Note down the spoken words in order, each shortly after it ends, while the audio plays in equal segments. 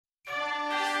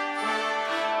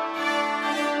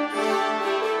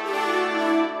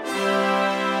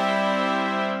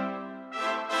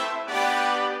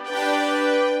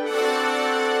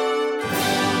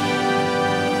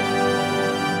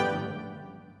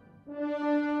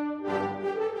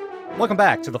Welcome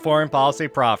back to the Foreign Policy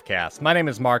Profcast. My name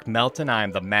is Mark Melton.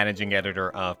 I'm the managing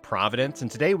editor of Providence, and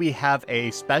today we have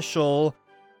a special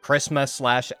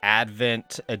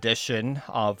Christmas/Advent edition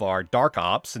of our Dark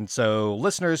Ops. And so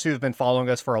listeners who've been following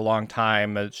us for a long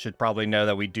time should probably know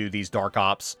that we do these Dark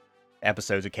Ops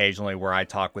episodes occasionally where I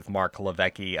talk with Mark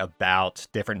Levecki about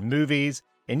different movies.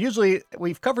 And usually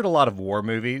we've covered a lot of war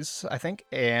movies, I think.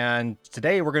 And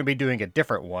today we're going to be doing a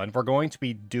different one. We're going to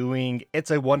be doing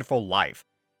It's a Wonderful Life.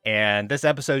 And this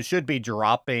episode should be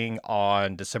dropping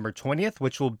on December 20th,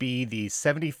 which will be the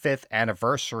 75th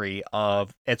anniversary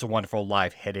of It's a Wonderful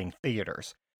Life hitting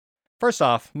theaters. First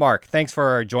off, Mark, thanks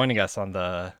for joining us on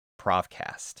the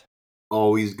Provcast.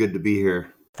 Always good to be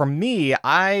here. For me,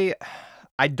 I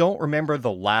don't remember the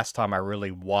last time I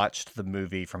really watched the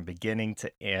movie from beginning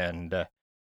to end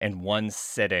in one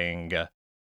sitting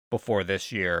before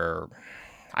this year.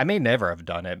 I may never have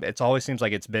done it. It always seems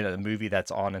like it's been a movie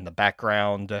that's on in the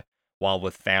background while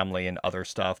with family and other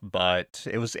stuff, but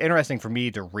it was interesting for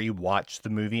me to rewatch the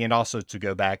movie and also to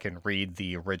go back and read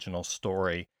the original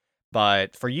story.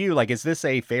 But for you, like, is this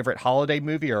a favorite holiday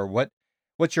movie, or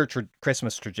what's your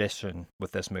Christmas tradition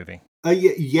with this movie?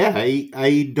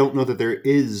 I don't know that there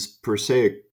is per se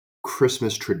a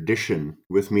Christmas tradition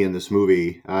with me in this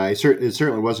movie. It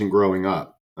certainly wasn't growing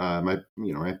up. My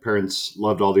parents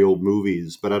loved all the old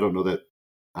movies, but I don't know that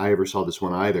I ever saw this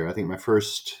one either. I think my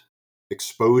first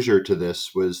exposure to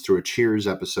this was through a Cheers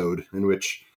episode in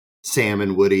which Sam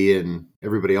and Woody and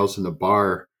everybody else in the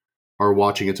bar are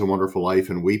watching It's a Wonderful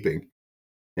Life and weeping.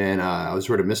 And I was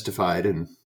sort of mystified and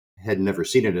had never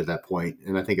seen it at that point.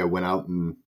 And I think I went out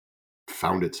and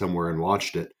found it somewhere and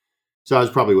watched it. So that was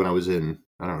probably when I was in,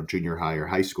 I don't know, junior high or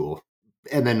high school.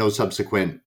 And then no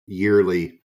subsequent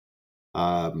yearly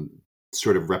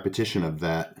sort of repetition of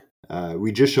that.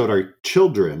 We just showed our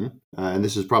children, and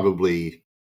this is probably,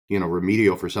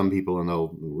 remedial for some people, and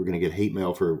we're going to get hate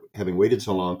mail for having waited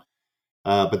so long.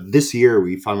 But this year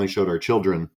we finally showed our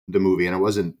children the movie, and it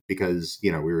wasn't because,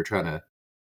 we were trying to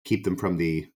keep them from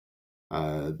the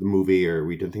movie, or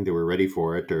we didn't think they were ready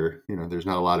for it, or, there's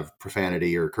not a lot of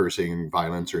profanity or cursing,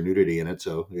 violence or nudity in it.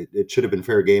 So it should have been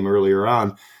fair game earlier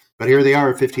on. But here they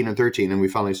are, 15 and 13, and we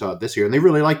finally saw it this year, and they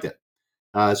really liked it.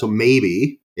 So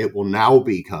maybe it will now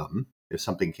become, if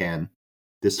something can,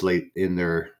 this late in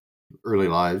their early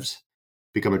lives,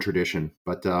 become a tradition.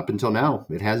 But up until now,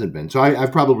 it hasn't been. So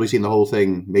I've probably seen the whole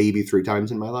thing maybe 3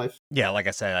 times in my life. Yeah, like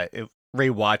I said,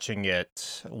 rewatching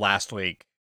it last week,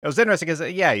 it was interesting because,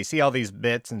 you see all these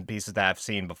bits and pieces that I've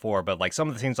seen before, but like some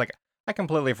of the scenes, like I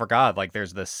completely forgot. Like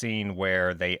there's the scene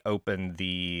where they open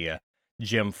the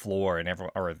gym floor and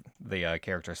the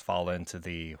characters fall into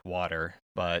the water.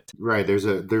 But right, there's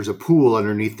a pool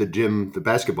underneath the gym, the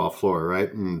basketball floor,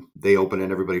 right? And they open it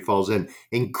and everybody falls in.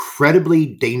 Incredibly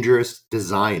dangerous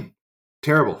design.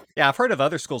 Terrible. Yeah, I've heard of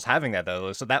other schools having that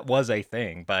though, so that was a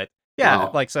thing. But yeah,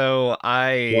 Wow. like so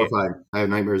Horrifying. I have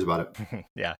nightmares about it.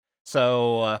 yeah.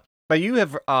 So but you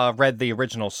have read the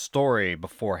original story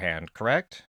beforehand,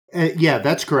 correct? Yeah,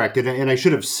 that's correct. And I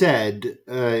should have said,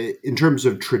 in terms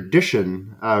of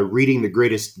tradition, reading The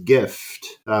Greatest Gift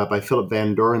by Philip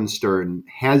Van Dorenstern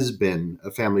has been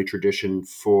a family tradition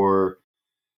for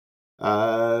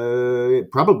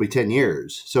probably 10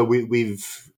 years. So we've,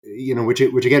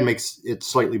 which again makes it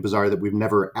slightly bizarre that we've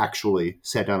never actually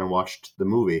sat down and watched the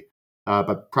movie.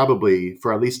 But probably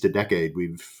for at least a decade,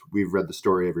 we've read the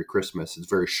story every Christmas. It's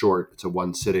very short. It's a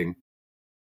one sitting,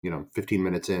 15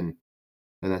 minutes in,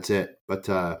 and that's it. But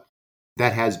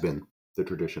that has been the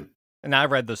tradition. And I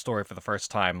read the story for the first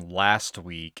time last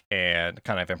week and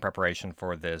kind of in preparation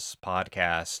for this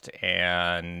podcast.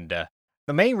 And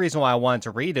the main reason why I wanted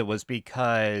to read it was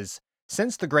because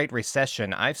since the Great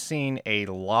Recession, I've seen a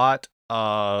lot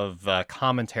of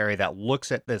commentary that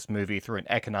looks at this movie through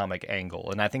an economic angle.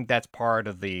 And I think that's part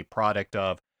of the product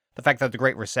of the fact that the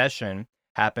Great Recession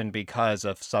happened because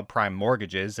of subprime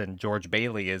mortgages, and George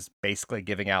Bailey is basically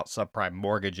giving out subprime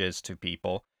mortgages to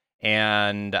people.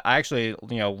 And I actually,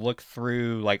 looked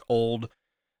through like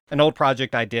an old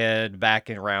project I did back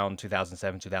in around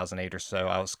 2007, 2008 or so.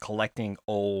 I was collecting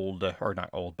old, or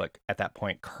not old, but at that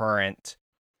point, current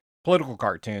political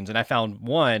cartoons. And I found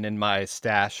one in my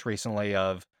stash recently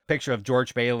of a picture of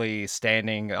George Bailey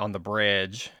standing on the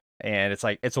bridge. And it's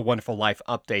like, It's a Wonderful Life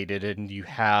updated. And you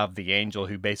have the angel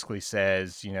who basically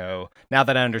says, now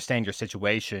that I understand your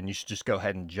situation, you should just go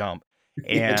ahead and jump.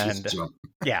 Yeah, just And jump.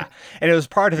 yeah, and it was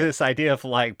part of this idea of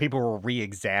like people were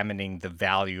re-examining the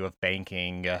value of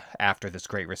banking after this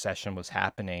Great Recession was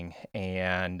happening.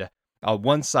 And on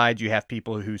one side, you have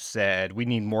people who said we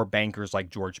need more bankers like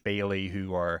George Bailey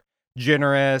who are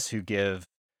generous, who give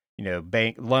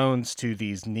bank loans to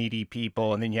these needy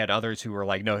people. And then you had others who were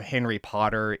like, no, Henry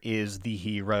Potter is the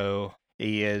hero.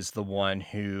 He is the one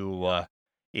who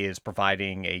is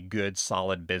providing a good,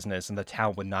 solid business, and the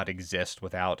town would not exist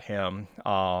without him.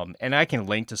 And I can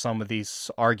link to some of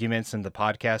these arguments in the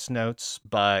podcast notes,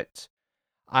 but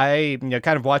kind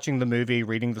of watching the movie,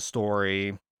 reading the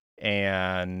story,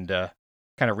 and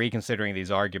kind of reconsidering these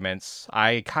arguments,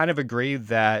 I kind of agree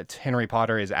that Henry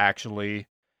Potter is actually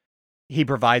he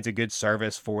provides a good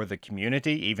service for the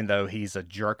community, even though he's a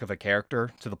jerk of a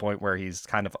character to the point where he's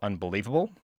kind of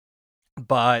unbelievable.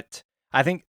 But I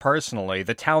think personally,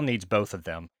 the town needs both of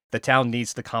them. The town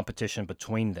needs the competition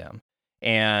between them.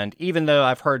 And even though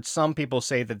I've heard some people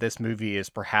say that this movie is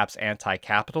perhaps anti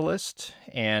capitalist,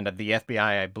 and the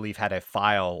FBI, I believe, had a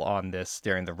file on this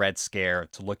during the Red Scare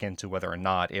to look into whether or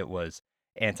not it was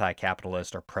anti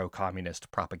capitalist or pro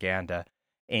communist propaganda.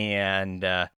 And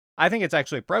I think it's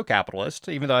actually pro capitalist,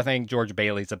 even though I think George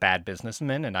Bailey's a bad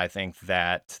businessman, and I think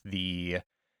that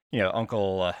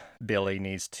Uncle Billy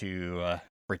needs to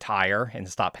retire and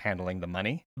stop handling the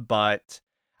money. But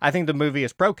I think the movie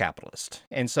is pro-capitalist.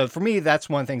 And so for me, that's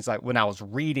one of the things like when I was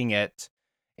reading it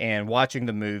and watching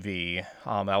the movie,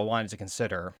 I wanted to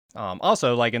consider.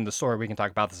 Also, like in the story, we can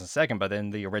talk about this in a second, but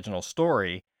in the original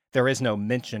story, there is no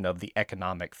mention of the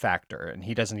economic factor, and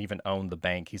he doesn't even own the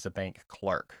bank. He's a bank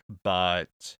clerk. But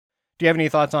do you have any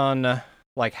thoughts on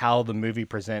like how the movie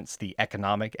presents the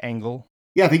economic angle?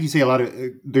 Yeah, I think you say a lot of.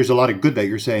 There's a lot of good that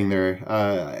you're saying there.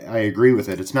 I agree with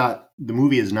it. It's not the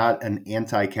movie is not an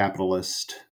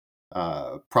anti-capitalist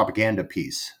propaganda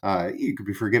piece. You could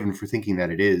be forgiven for thinking that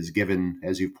it is, given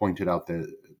as you've pointed out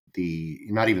the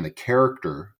not even the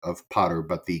character of Potter,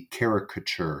 but the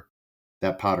caricature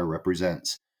that Potter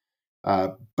represents.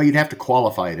 But you'd have to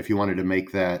qualify it if you wanted to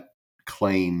make that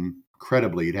claim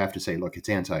credibly. You'd have to say, look, it's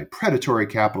anti-predatory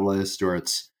capitalist, or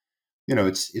it's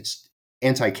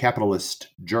anti-capitalist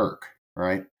jerk,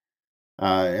 right?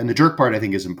 And the jerk part, I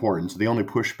think, is important. So the only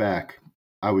pushback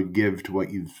I would give to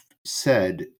what you've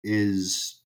said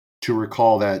is to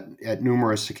recall that at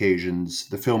numerous occasions,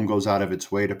 the film goes out of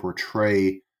its way to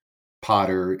portray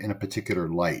Potter in a particular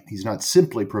light. He's not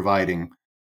simply providing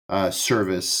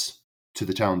service to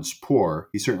the town's poor.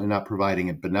 He's certainly not providing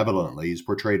it benevolently. He's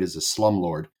portrayed as a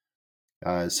slumlord,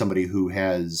 somebody who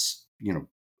has,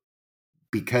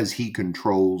 because he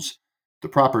controls the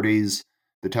properties,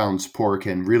 the town's poor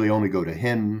can really only go to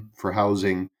him for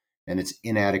housing, and it's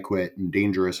inadequate and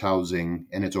dangerous housing,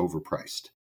 and it's overpriced.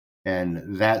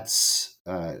 And that's,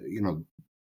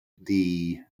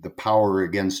 the power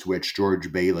against which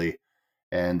George Bailey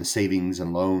and the Savings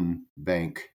and Loan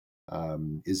Bank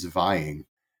is vying.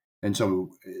 And so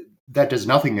that does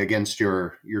nothing against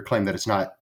your claim that it's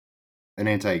not an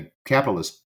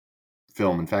anti-capitalist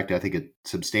film. In fact, I think it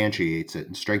substantiates it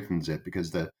and strengthens it,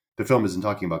 because the film isn't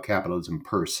talking about capitalism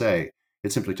per se.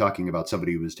 It's simply talking about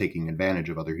somebody who is taking advantage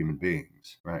of other human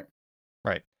beings, right?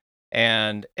 Right.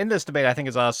 And in this debate, I think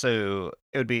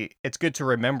it's good to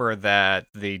remember that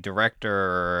the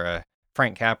director,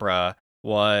 Frank Capra,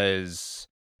 was,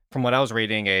 from what I was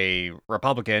reading, a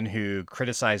Republican who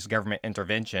criticized government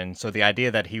intervention. So the idea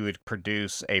that he would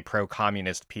produce a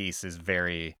pro-communist piece is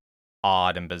very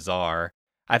odd and bizarre.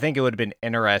 I think it would have been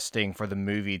interesting for the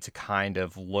movie to kind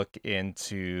of look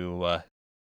into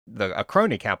a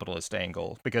crony capitalist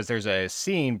angle, because there's a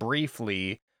scene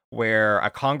briefly where a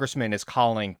congressman is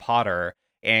calling Potter,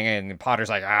 and Potter's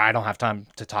like, I don't have time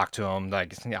to talk to him.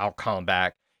 Like, I'll call him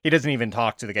back. He doesn't even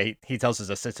talk to the guy. He tells his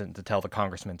assistant to tell the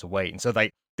congressman to wait. And so,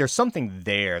 like, there's something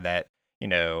there that,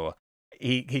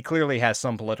 he clearly has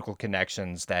some political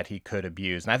connections that he could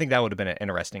abuse. And I think that would have been an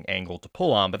interesting angle to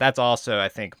pull on. But that's also, I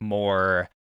think,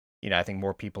 I think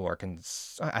more people are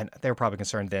they were probably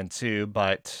concerned then too,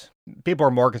 but people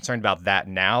are more concerned about that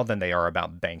now than they are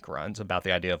about bank runs, about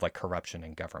the idea of like corruption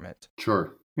in government.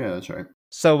 Sure. Yeah, that's right.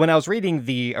 So when I was reading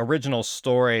the original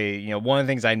story, one of the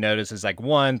things I noticed is like,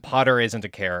 one, Potter isn't a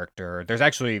character. There's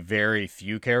actually very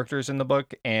few characters in the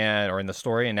book or in the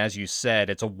story. And as you said,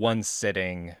 it's a one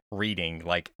sitting reading.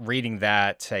 Like reading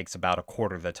that takes about a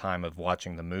quarter of the time of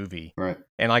watching the movie. Right.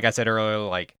 And like I said earlier,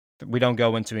 like, we don't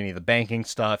go into any of the banking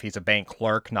stuff. He's a bank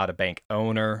clerk, not a bank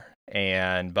owner.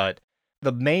 But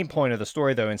the main point of the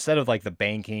story, though, instead of like the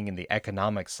banking and the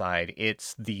economic side,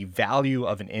 it's the value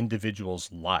of an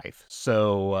individual's life.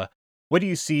 So what do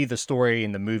you see the story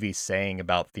in the movie saying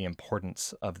about the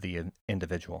importance of the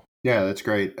individual? Yeah, that's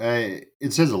great.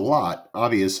 It says a lot,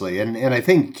 obviously. And I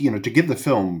think, to give the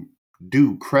film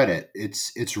due credit,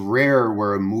 it's rare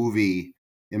where a movie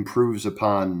improves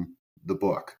upon the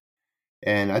book.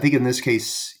 And I think in this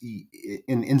case,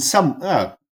 in some,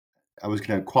 I was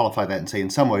going to qualify that and say in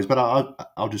some ways, but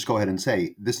I'll just go ahead and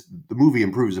say the movie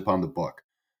improves upon the book.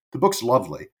 The book's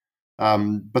lovely,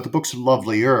 but the book's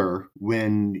lovelier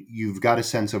when you've got a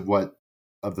sense of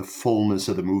the fullness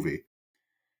of the movie.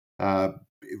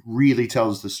 It really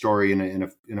tells the story in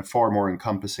a far more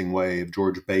encompassing way of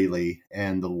George Bailey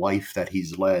and the life that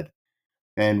he's led.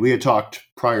 And we had talked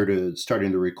prior to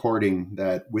starting the recording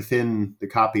that within the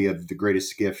copy of The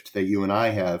Greatest Gift that you and I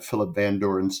have, Philip Van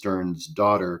Doren Stern's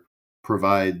daughter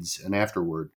provides an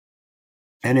afterword.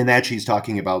 And in that, she's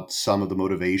talking about some of the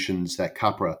motivations that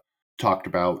Capra talked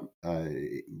about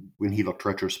when he looked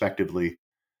retrospectively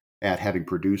at having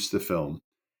produced the film.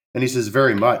 And he says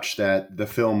very much that the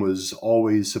film was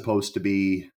always supposed to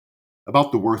be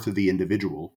about the worth of the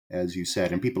individual, as you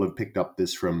said. And people have picked up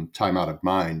this from Time Out of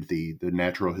Mind, the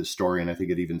natural historian. I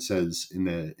think it even says in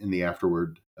the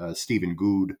afterword, Stephen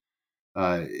Gould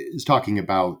is talking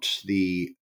about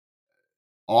the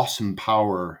awesome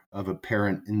power of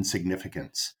apparent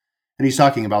insignificance. And he's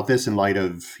talking about this in light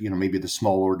of, maybe the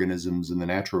small organisms in the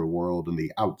natural world and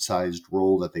the outsized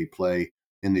role that they play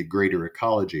in the greater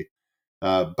ecology.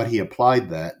 But he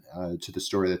applied that to the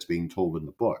story that's being told in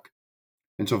the book.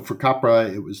 And so for Capra,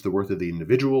 it was the worth of the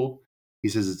individual. He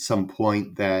says at some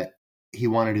point that he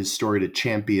wanted his story to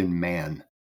champion man,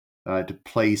 to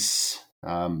place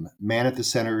man at the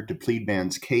center, to plead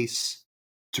man's case,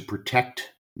 to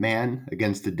protect man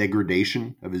against the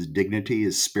degradation of his dignity,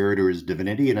 his spirit, or his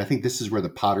divinity. And I think this is where the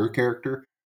Potter character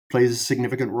plays a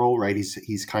significant role, right?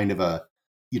 He's kind of a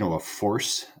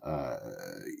force,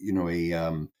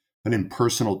 an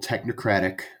impersonal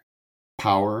technocratic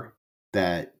power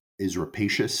that is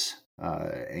rapacious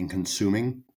and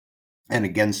consuming, and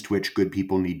against which good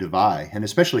people need to vie. And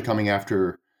especially coming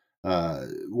after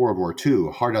World War II,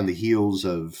 hard on the heels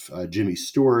of Jimmy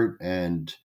Stewart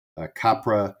and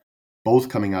Capra, both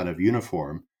coming out of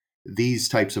uniform, these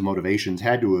types of motivations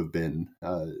had to have been,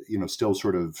 still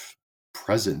sort of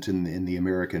present in the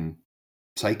American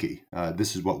psyche.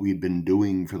 This is what we've been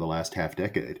doing for the last half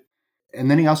decade. And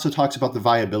then he also talks about the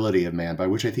viability of man, by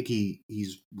which I think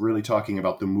he's really talking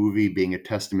about the movie being a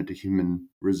testament to human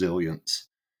resilience,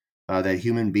 that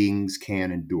human beings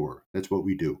can endure. That's what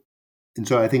we do. And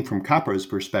so I think from Capra's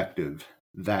perspective,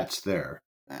 that's there.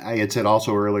 I had said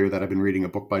also earlier that I've been reading a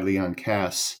book by Leon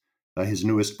Kass, his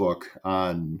newest book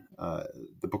on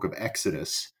the book of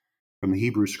Exodus from the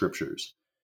Hebrew Scriptures.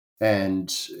 And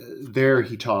there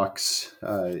he talks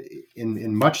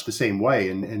in much the same way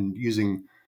and using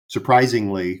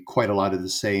surprisingly quite a lot of the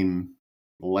same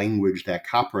language that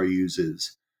Capra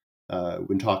uses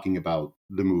when talking about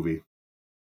the movie.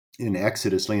 In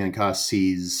Exodus, Leon Kass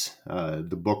sees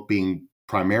the book being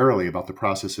primarily about the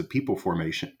process of people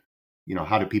formation.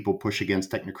 How do people push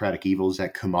against technocratic evils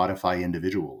that commodify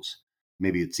individuals?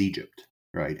 Maybe it's Egypt,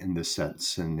 right, in this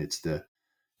sense. And it's the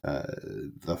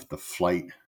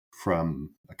flight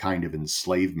from a kind of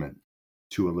enslavement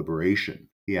to a liberation.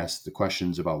 He asks the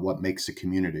questions about what makes a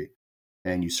community.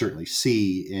 And you certainly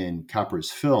see in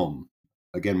Capra's film,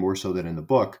 again, more so than in the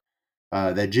book,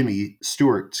 that Jimmy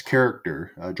Stewart's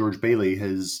character, George Bailey,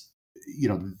 has,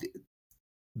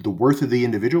 the worth of the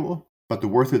individual, but the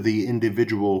worth of the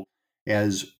individual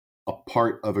as a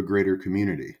part of a greater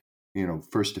community.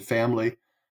 First a family,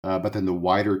 but then the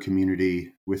wider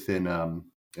community within, and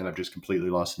I've just completely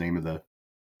lost the name of the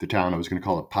town. I was going to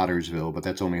call it Pottersville, but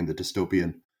that's only in the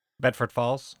dystopian Bedford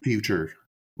Falls? future.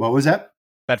 What was that?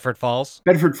 Bedford Falls?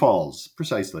 Bedford Falls,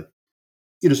 precisely.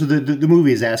 So the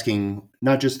movie is asking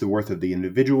not just the worth of the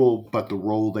individual, but the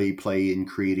role they play in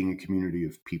creating a community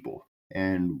of people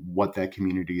and what that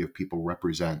community of people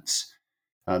represents.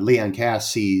 Leon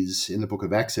Kass sees in the book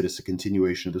of Exodus a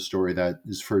continuation of the story that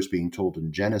is first being told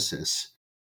in Genesis.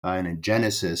 And in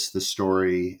Genesis, the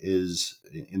story is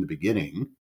in the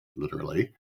beginning,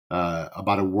 literally,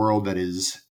 about a world that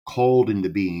is called into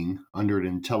being under an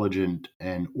intelligent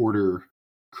and order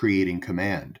creating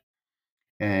command.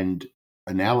 And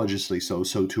analogously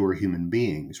so too are human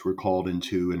beings. We're called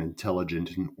into an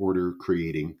intelligent and order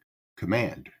creating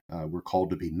command. We're called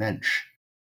to be mensch,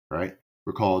 right?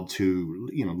 We're called to,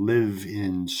 live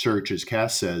in search, as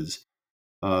Cass says,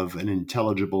 of an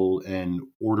intelligible and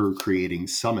order creating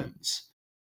summons.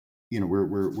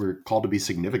 We're called to be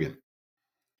significant.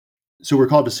 So we're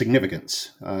called to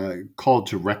significance, called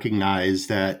to recognize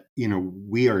that,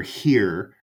 we are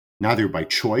here neither by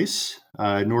choice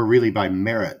nor really by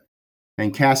merit.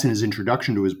 And Cass, in his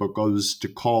introduction to his book, goes to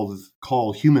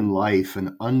call human life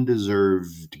an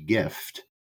undeserved gift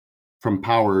from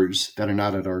powers that are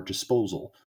not at our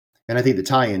disposal. And I think the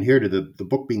tie-in here to the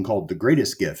book being called The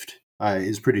Greatest Gift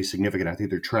is pretty significant. I think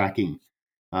they're tracking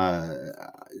Uh,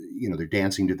 they're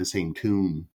dancing to the same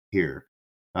tune here.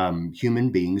 Human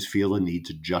beings feel a need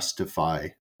to justify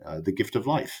the gift of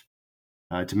life,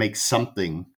 to make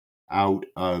something out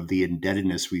of the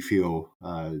indebtedness we feel,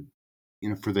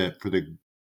 for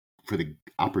the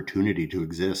opportunity to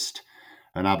exist,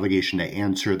 an obligation to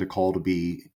answer the call to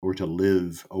be or to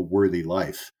live a worthy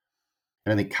life.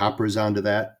 And I think Copra's onto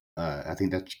that. I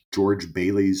think that's George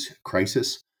Bailey's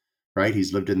crisis, right?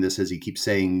 He's lived in this, as he keeps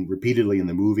saying repeatedly in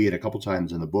the movie and a couple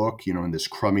times in the book, in this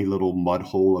crummy little mud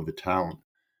hole of a town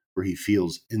where he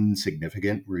feels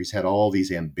insignificant, where he's had all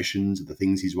these ambitions and the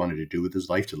things he's wanted to do with his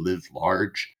life, to live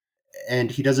large.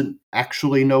 And he doesn't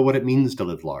actually know what it means to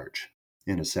live large,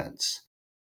 in a sense.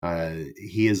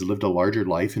 He has lived a larger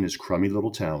life in his crummy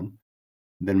little town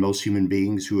than most human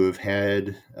beings who have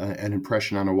had an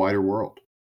impression on a wider world.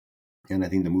 And I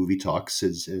think the movie talks,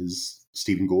 as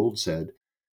Stephen Gould said,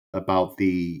 about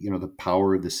the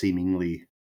power of the seemingly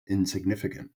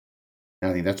insignificant. And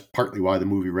I think that's partly why the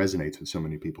movie resonates with so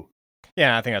many people.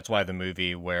 Yeah, I think that's why the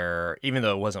movie, where even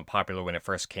though it wasn't popular when it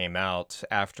first came out,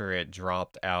 after it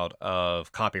dropped out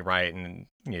of copyright and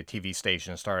TV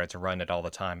stations started to run it all the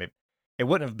time, it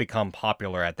wouldn't have become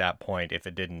popular at that point if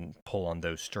it didn't pull on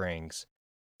those strings.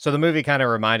 So the movie kind of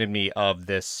reminded me of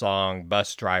this song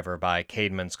 "Bus Driver" by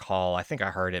Caedmon's Call. I think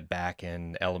I heard it back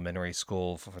in elementary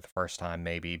school for the first time,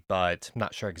 maybe, but I'm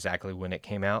not sure exactly when it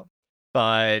came out.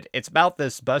 But it's about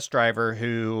this bus driver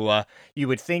who you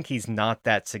would think he's not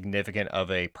that significant of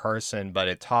a person, but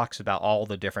it talks about all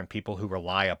the different people who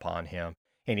rely upon him.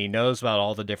 And he knows about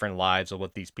all the different lives of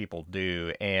what these people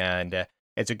do. And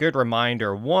it's a good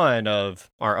reminder, one, of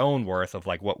our own worth, of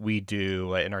like what we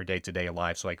do in our day to day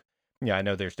lives. So, like, yeah, I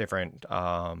know there's different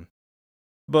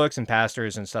books and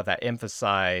pastors and stuff that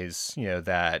emphasize,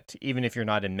 that even if you're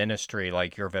not in ministry,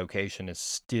 like your vocation is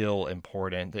still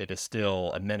important. It is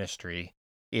still a ministry.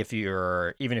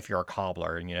 Even if you're a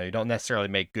cobbler, and you don't necessarily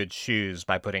make good shoes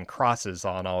by putting crosses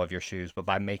on all of your shoes, but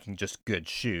by making just good Good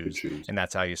shoes, shoes. and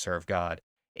that's how you serve God.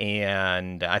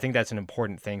 And I think that's an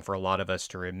important thing for a lot of us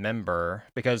to remember,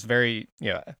 because a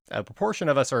proportion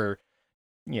of us are,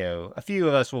 a few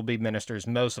of us will be ministers,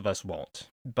 most of us won't.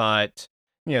 But,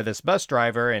 this bus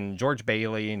driver and George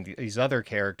Bailey and these other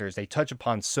characters, they touch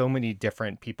upon so many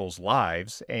different people's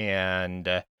lives.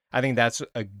 And I think that's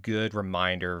a good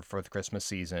reminder for the Christmas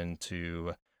season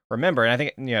to remember. And I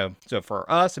think, so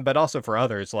for us, but also for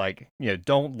others, like,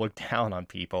 don't look down on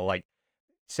people. Like,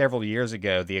 several years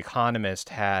ago, The Economist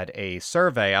had a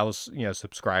survey. I was, a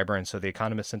subscriber, and so The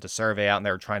Economist sent a survey out, and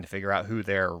they were trying to figure out who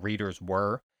their readers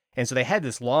were. And so they had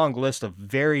this long list of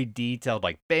very detailed,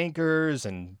 like bankers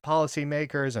and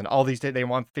policymakers and all these. They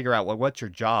want to figure out, well, what's your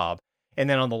job? And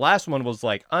then on the last one was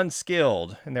like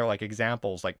unskilled, and they're like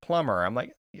examples like plumber. I'm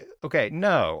like, okay,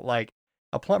 no, like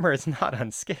a plumber is not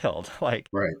unskilled. Like,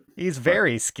 Right. he's Right.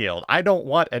 very skilled. I don't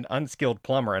want an unskilled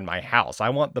plumber in my house. I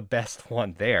want the best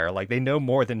one there. Like, they know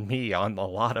more than me on a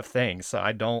lot of things. So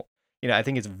I don't, I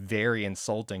think it's very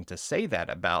insulting to say that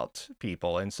about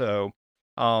people. And so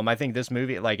I think this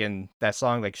movie, like in that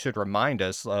song, like should remind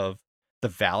us of the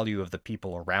value of the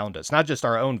people around us, not just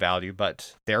our own value,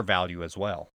 but their value as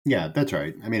well. Yeah, that's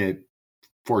right. I mean,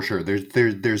 for sure.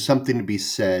 There's something to be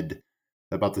said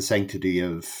about the sanctity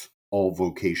of all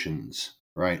vocations,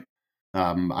 right?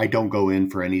 I don't go in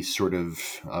for any sort of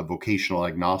vocational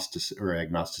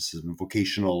agnosticism,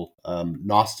 vocational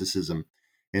Gnosticism,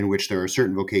 in which there are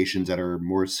certain vocations that are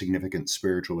more significant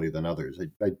spiritually than others.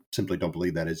 I simply don't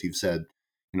believe that. As you've said,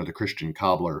 the Christian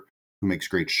cobbler who makes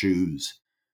great shoes,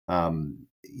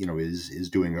 is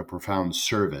doing a profound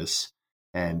service,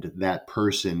 and that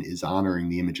person is honoring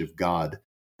the image of God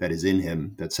that is in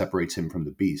him, that separates him from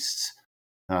the beasts.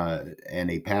 And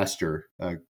a pastor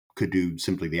could do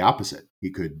simply the opposite.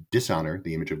 He could dishonor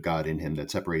the image of God in him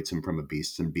that separates him from a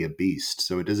beast and be a beast.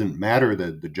 So it doesn't matter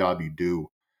the job you do,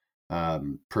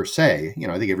 per se.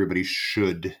 I think everybody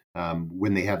should,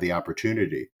 when they have the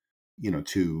opportunity,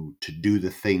 to do the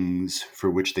things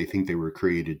for which they think they were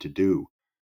created to do.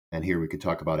 And here we could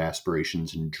talk about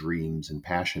aspirations and dreams and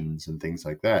passions and things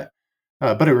like that.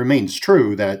 But it remains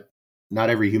true that not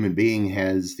every human being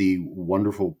has the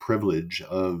wonderful privilege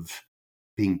of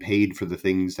being paid for the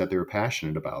things that they're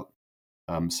passionate about.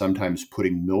 Sometimes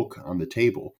putting milk on the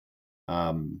table,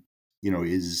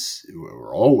 is,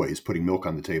 or always putting milk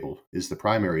on the table is the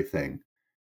primary thing.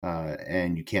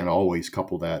 And you can't always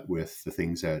couple that with the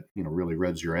things that, really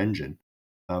revs your engine.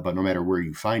 But no matter where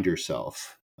you find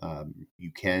yourself,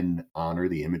 you can honor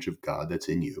the image of God that's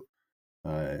in you,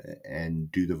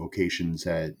 and do the vocations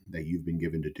that you've been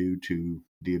given to do, to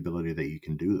the ability that you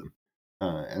can do them.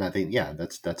 And I think, yeah,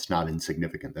 that's not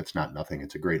insignificant. That's not nothing.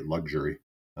 It's a great luxury.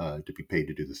 to be paid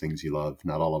to do the things you love.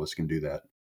 Not all of us can do that.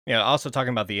 Yeah, also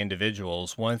talking about the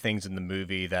individuals, one of the things in the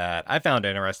movie that I found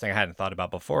interesting, I hadn't thought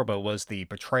about before, but was the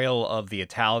portrayal of the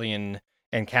Italian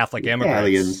and Catholic The immigrants.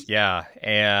 Italians, Yeah,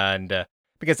 and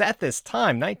because at this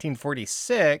time,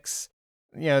 1946,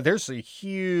 there's a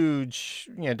huge,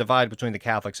 divide between the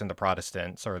Catholics and the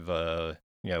Protestants, or the,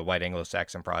 white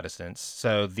Anglo-Saxon Protestants.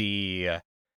 So the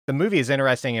movie is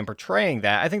interesting in portraying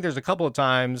that. I think there's a couple of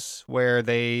times where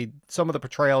some of the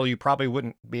portrayal you probably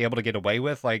wouldn't be able to get away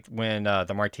with, like when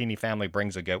the Martini family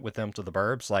brings a goat with them to the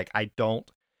burbs. Like, I don't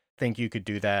think you could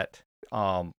do that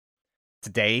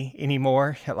today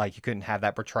anymore. Like, you couldn't have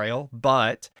that portrayal.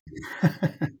 But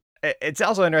it's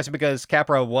also interesting because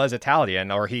Capra was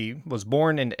Italian, or he was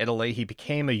born in Italy. He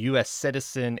became a U.S.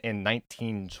 citizen in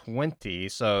 1920.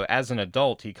 So as an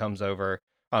adult, he comes over.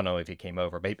 I don't know if he came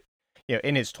over, but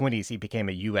in his 20s, he became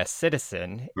a U.S.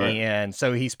 citizen. right? And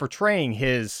so he's portraying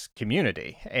his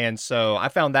community. And so I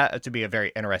found that to be a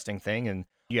very interesting thing. And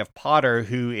you have Potter,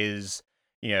 who is,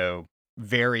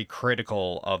 very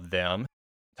critical of them.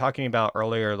 Talking about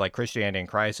earlier, like Christianity in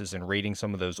Crisis, and reading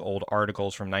some of those old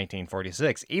articles from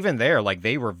 1946, even there, like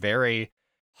they were very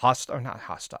hostile, or not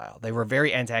hostile, they were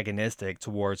very antagonistic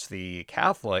towards the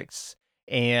Catholics.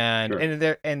 And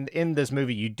Sure. and in this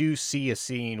movie, you do see a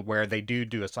scene where they do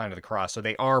a sign of the cross, so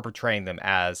they are portraying them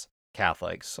as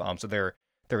Catholics. So there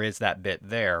is that bit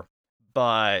there,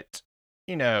 but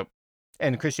you know,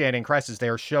 in Christianity in Crisis, they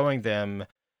are showing them,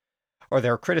 or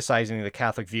they're criticizing the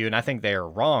Catholic view, and I think they are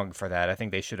wrong for that. I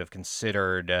think they should have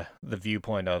considered the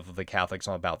viewpoint of the Catholics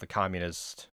about the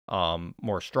communists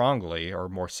more strongly or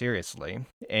more seriously.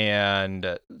 And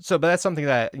but that's something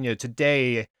that,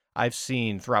 today I've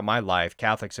seen throughout my life,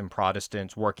 Catholics and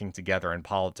Protestants working together in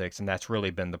politics, and that's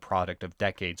really been the product of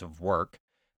decades of work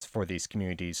for these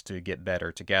communities to get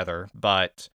better together.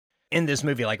 But in this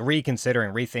movie, like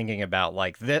reconsidering, rethinking about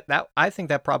like that I think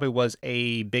that probably was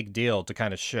a big deal to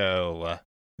kind of show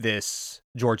this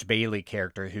George Bailey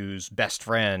character whose best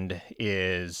friend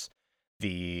is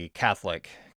the Catholic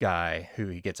guy who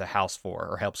he gets a house for,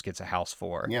 or helps gets a house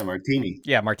for. Yeah, Martini.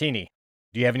 Yeah, Martini.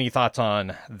 Do you have any thoughts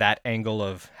on that angle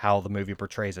of how the movie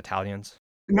portrays Italians?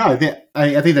 No, I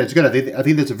think that's good. I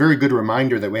think that's a very good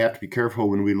reminder that we have to be careful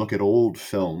when we look at old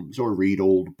films or read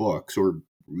old books or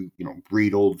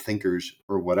read old thinkers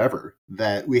or whatever.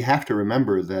 That we have to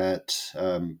remember that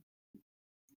to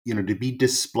be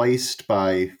displaced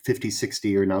by 50,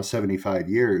 60, or now 75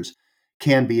 years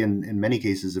can be in many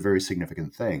cases a very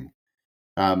significant thing.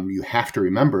 You have to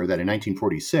remember that in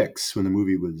 1946, when the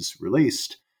movie was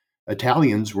released,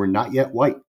 Italians were not yet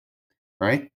white,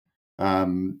 right?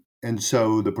 And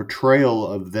so the portrayal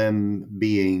of them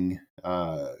being,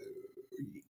 good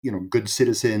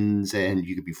citizens, and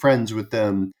you could be friends with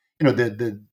them,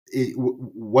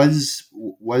 was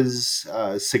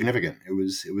significant.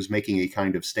 It was making a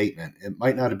kind of statement. It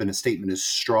might not have been a statement as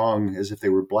strong as if they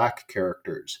were black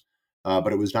characters,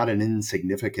 but it was not an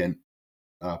insignificant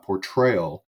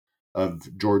portrayal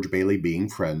of George Bailey being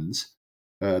friends.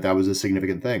 That was a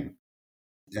significant thing.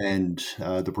 And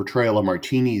the portrayal of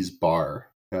Martini's bar,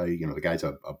 the guy's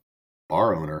a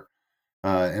bar owner,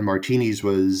 and Martini's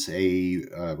was a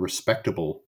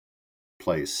respectable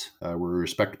place where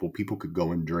respectable people could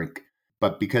go and drink.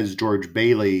 But because George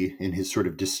Bailey, in his sort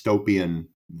of dystopian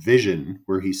vision,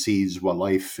 where he sees what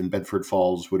life in Bedford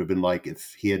Falls would have been like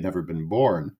if he had never been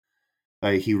born,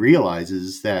 he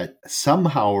realizes that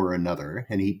somehow or another,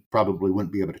 and he probably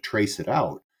wouldn't be able to trace it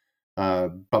out,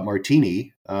 but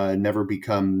Martini never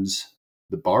becomes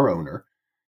the bar owner.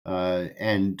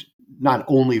 And not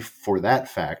only for that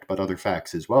fact, but other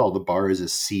facts as well, the bar is a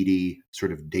seedy,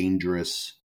 sort of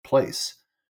dangerous place.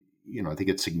 I think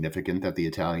it's significant that the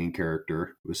Italian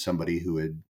character was somebody who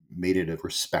had made it a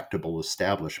respectable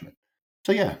establishment.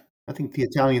 So, yeah, I think the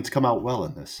Italians come out well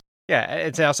in this. Yeah,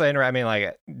 it's also interesting. I mean,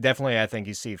 like, definitely, I think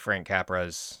you see Frank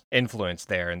Capra's influence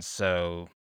there. And so,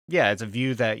 yeah, it's a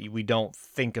view that we don't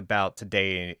think about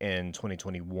today in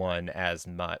 2021 as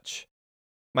much.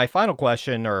 My final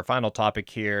question, or final topic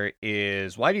here,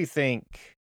 is why do you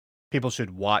think people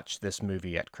should watch this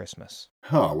movie at Christmas?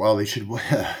 Oh, well, they should.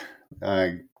 uh,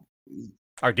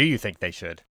 Or do you think they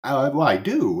should? well, I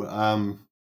do.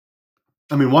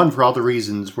 I mean, one, for all the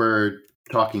reasons we're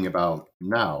talking about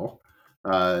now.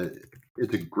 Uh,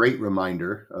 it's a great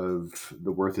reminder of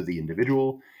the worth of the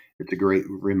individual. It's a great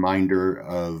reminder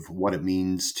of what it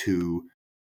means to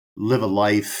live a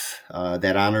life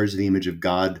that honors the image of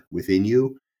God within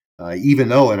you. Even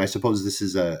though, and I suppose this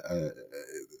is a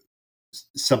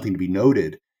something to be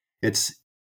noted, it's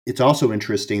it's also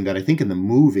interesting that I think in the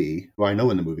movie, well, I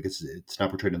know in the movie because it's not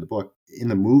portrayed in the book. In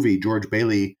the movie, George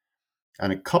Bailey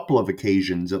on a couple of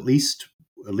occasions, at least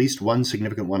one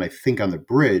significant one, I think, on the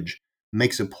bridge,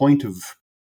 makes a point of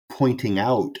pointing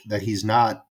out that he's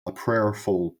not a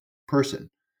prayerful person.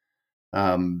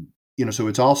 So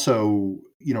it's also,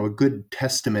 a good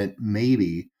testament,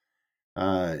 maybe,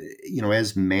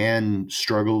 as man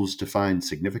struggles to find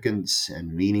significance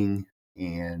and meaning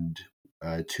and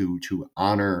to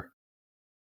honor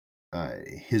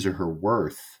his or her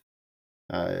worth.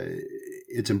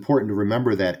 It's important to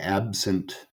remember that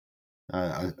absent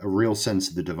a real sense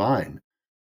of the divine,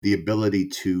 the ability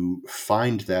to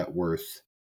find that worth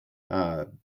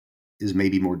is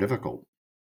maybe more difficult.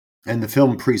 And the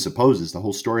film presupposes, the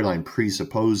whole storyline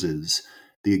presupposes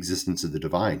the existence of the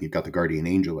divine. You've got the guardian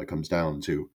angel that comes down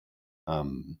to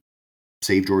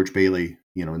save George Bailey.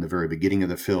 In the very beginning of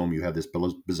the film, you have this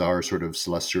bizarre sort of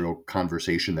celestial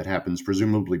conversation that happens,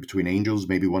 presumably between angels.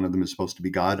 Maybe one of them is supposed to be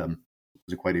God. I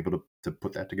wasn't quite able to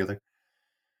put that together.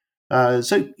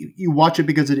 So you watch it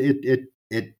because it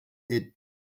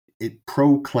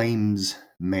proclaims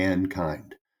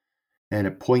mankind, and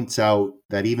it points out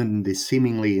that even the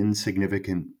seemingly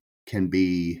insignificant can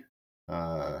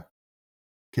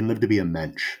live to be a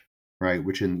mensch, right?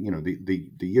 Which in the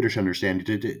Yiddish understanding,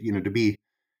 to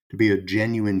be a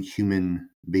genuine human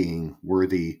being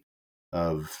worthy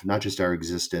of not just our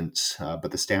existence,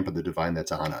 but the stamp of the divine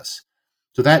that's on us.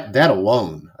 So that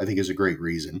alone, I think, is a great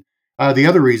reason. The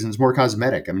other reason is more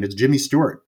cosmetic. I mean, it's Jimmy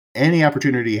Stewart. Any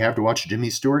opportunity you have to watch Jimmy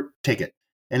Stewart, take it.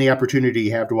 Any opportunity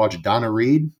you have to watch Donna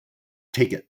Reed,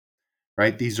 take it.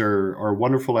 Right? These are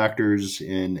wonderful actors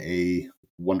in a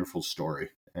wonderful story,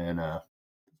 and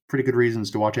pretty good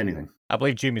reasons to watch anything. I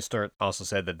believe Jimmy Stewart also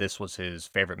said that this was his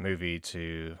favorite movie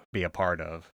to be a part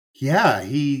of. Yeah, I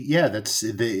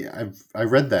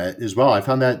read that as well. I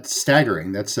found that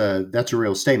staggering. That's a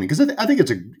real statement, because I think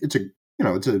it's a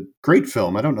great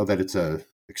film. I don't know that it's a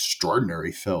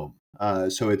extraordinary film.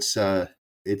 So that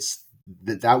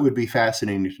would be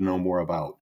fascinating to know more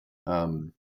about.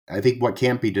 I think what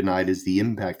can't be denied is the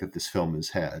impact that this film has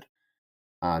had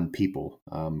on people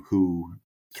who,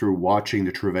 through watching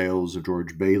the travails of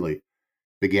George Bailey,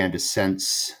 began to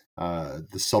sense the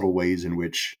subtle ways in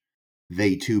which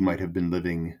they too might have been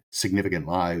living significant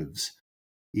lives,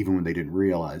 even when they didn't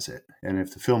realize it. And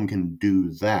if the film can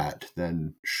do that,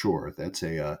 then sure, that's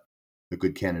a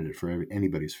good candidate for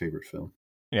anybody's favorite film.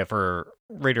 For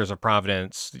Readers of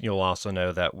Providence, you'll also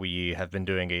know that we have been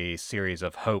doing a series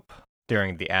of hope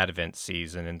during the Advent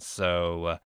season. And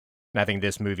so I think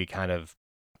this movie kind of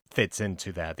fits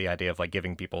into that, the idea of like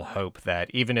giving people hope that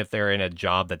even if they're in a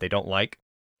job that they don't like,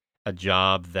 a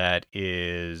job that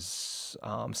is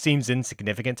seems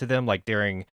insignificant to them, like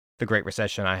during the Great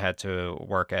Recession, I had to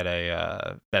work at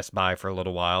a Best Buy for a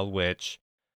little while, which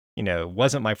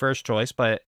wasn't my first choice,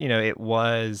 but it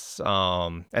was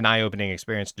an eye-opening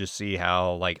experience to just see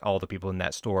how like all the people in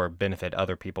that store benefit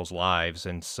other people's lives.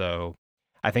 And so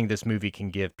I think this movie can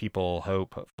give people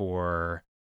hope for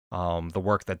the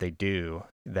work that they do,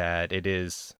 that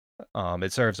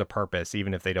it serves a purpose,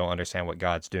 even if they don't understand what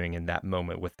God's doing in that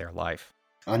moment with their life.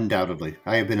 Undoubtedly.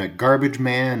 I have been a garbage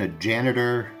man, a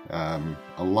janitor,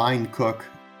 a line cook.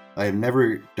 I have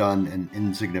never done an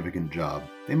insignificant job.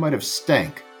 They might have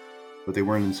stank, but they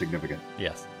weren't insignificant.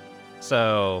 Yes.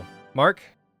 So, Mark,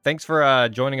 thanks for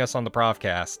joining us on the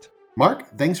Profcast.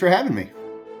 Mark, thanks for having me.